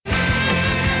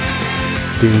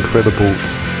The Incredibles.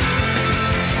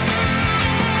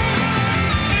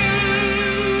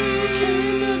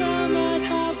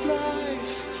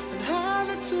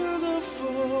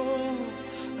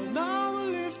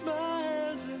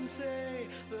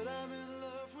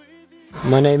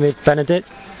 My name is Benedict.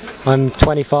 I'm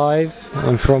 25.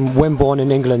 I'm from Wimborne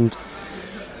in England.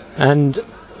 And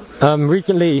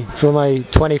recently, for my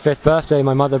 25th birthday,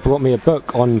 my mother brought me a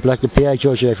book on Blessed Pier,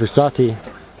 Giorgio Frassati.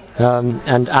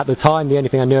 And at the time, the only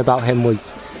thing I knew about him was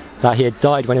that he had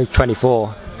died when he was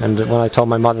 24. And when I told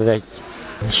my mother this,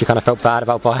 she kind of felt bad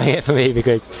about buying it for me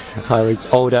because I was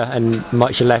older and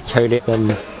much less holy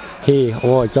than he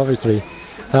was, obviously.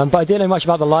 But I didn't know much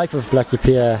about the life of Blessed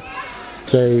Pier.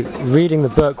 So reading the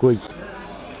book was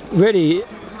really,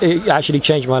 it actually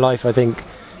changed my life, I think.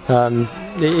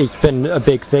 It's been a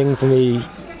big thing for me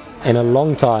in a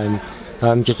long time,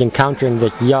 just encountering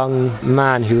this young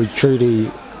man who was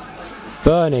truly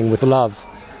burning with love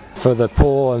for the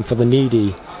poor and for the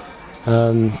needy.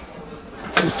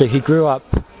 So he grew up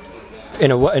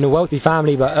in a wealthy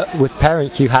family, but with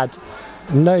parents who had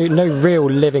no real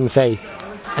living faith,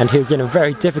 and he was in a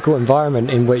very difficult environment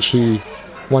in which he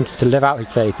wanted to live out his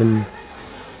faith, and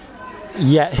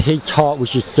yet his heart was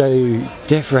just so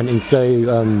different and so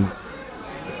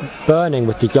burning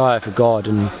with desire for God.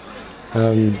 And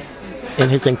in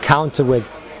his encounter with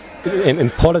in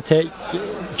politics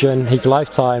during his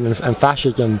lifetime and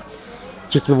fascism,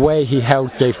 just the way he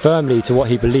held so firmly to what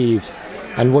he believed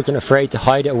and wasn't afraid to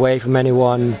hide it away from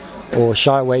anyone or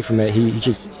shy away from it. He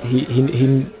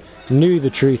knew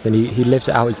the truth, and he lived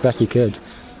it out as best he could.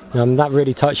 That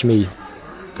really touched me,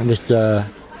 and this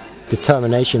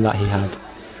determination that he had.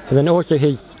 And then also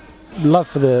his love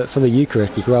for the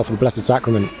Eucharist as well, for the Blessed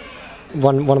Sacrament.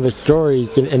 One of the stories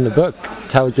in the book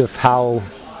tells of how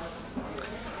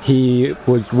he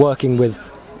was working with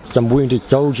some wounded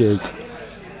soldiers,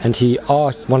 and he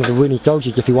asked one of the wounded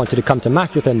soldiers if he wanted to come to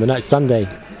Mass with him the next Sunday,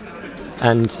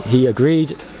 and he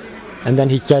agreed. And then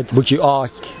he said, would you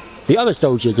ask the other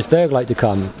soldiers if they would like to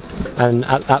come? And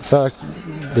at first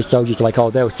the soldiers were like,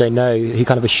 oh, they'll say no. He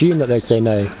kind of assumed that they'd say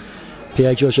no.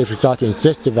 Pier Giorgio Frassati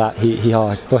insisted that he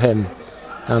asked for him,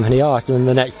 and he asked. And then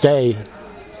the next day,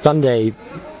 Sunday,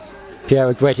 Pier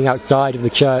was waiting outside of the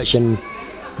church, and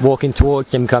walking towards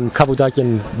him come a couple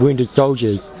dozen wounded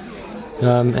soldiers,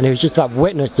 and it was just that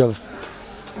witness of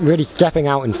really stepping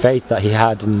out in faith that he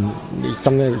had, and it's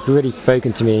something that was really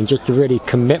spoken to me, and just to really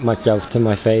commit myself to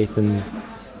my faith and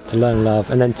to learn love,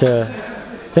 and then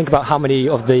to think about how many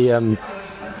of the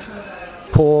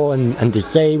poor and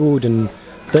disabled and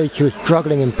those who are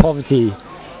struggling in poverty,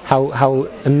 how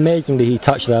amazingly he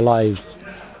touched their lives.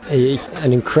 It's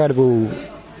an incredible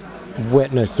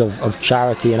witness of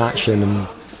charity and action, and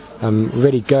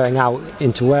really going out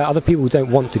into where other people don't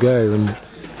want to go, and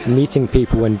meeting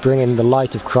people and bringing the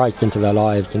light of Christ into their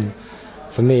lives. And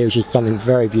for me, it was just something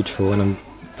very beautiful, and I'm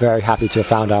very happy to have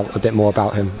found out a bit more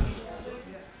about him.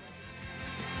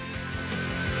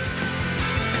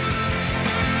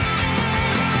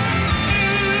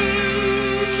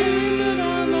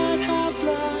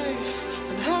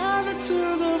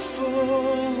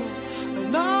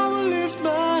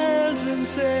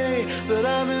 That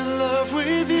I'm in love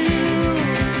with you.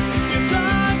 You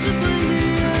died to bring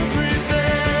me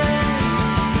everything,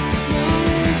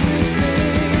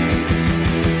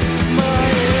 my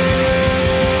everything.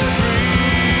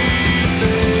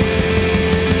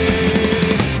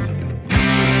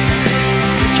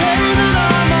 You came that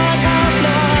I might have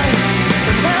life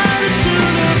and have it to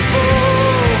the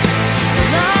full.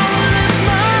 And I will lift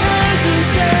my hands and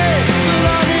say that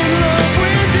I'm in love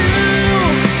with you.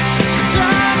 You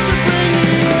died to bring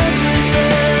me everything,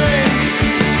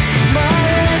 my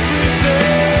everything, my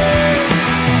everything.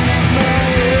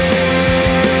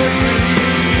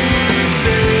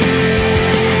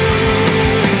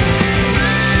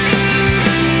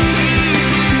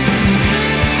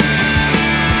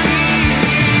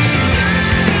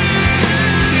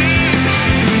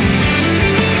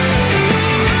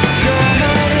 You're my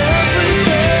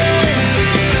everything,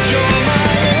 you're my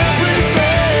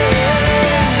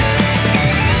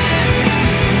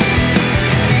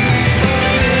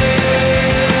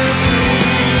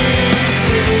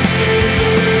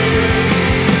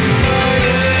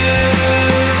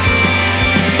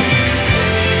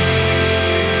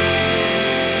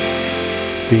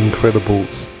The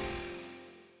Incredibles.